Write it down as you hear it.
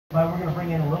But we're going to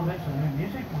bring in a little bit some new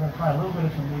music. We're going to try a little bit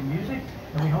of some new music,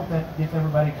 and we hope that gets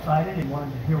everybody excited and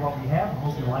wanting to hear what we have. I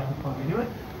hope you like it when we do it.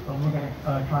 But we're going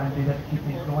to try and do that to keep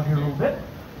things going here a little bit.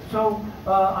 So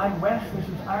I'm Wes. This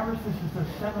is Iris. This is the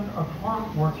 7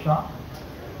 o'clock workshop.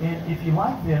 And if you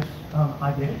like this,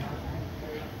 I did it.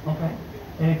 Okay.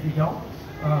 And if you don't,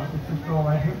 it's this girl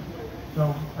right here.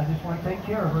 So I just want to take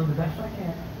care of her the best I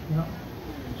can. You know.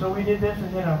 So we did this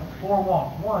and then a 4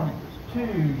 walk. 1,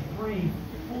 2, 3,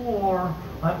 4.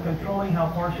 I'm controlling how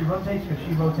far she rotates because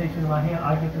she rotates into my hand.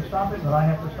 I get to stop it, but I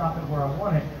have to stop it where I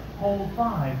want it. Hold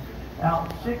 5.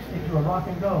 Out 6 into a rock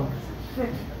and go. 6,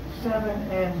 7,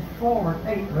 and forward.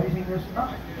 8. Raising this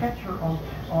up. Catch her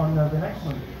on the next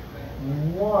one.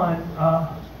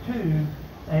 1, 2,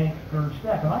 anchor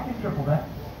step. And I can triple that.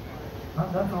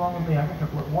 Nothing wrong with me. I can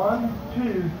triple it. 1,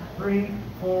 2, 3,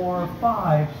 4,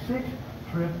 5, 6.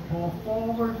 Triple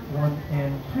forward, 1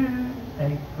 and 2,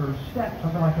 anchor step,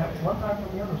 something like that. One time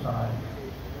from the other side.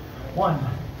 1,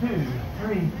 2,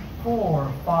 3,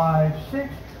 4, 5,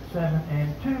 6, 7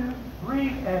 and 2, 3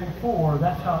 and 4.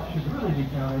 That's how it should really be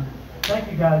counted. Thank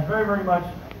you guys very, very much.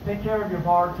 Take care of your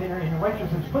bartender and your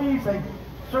waitresses. Please, they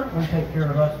certainly take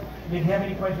care of us. If you have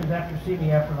any questions after, see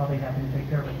me after, and I'll be happy to take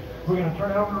care of it. We're going to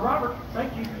turn it over to Robert.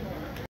 Thank you.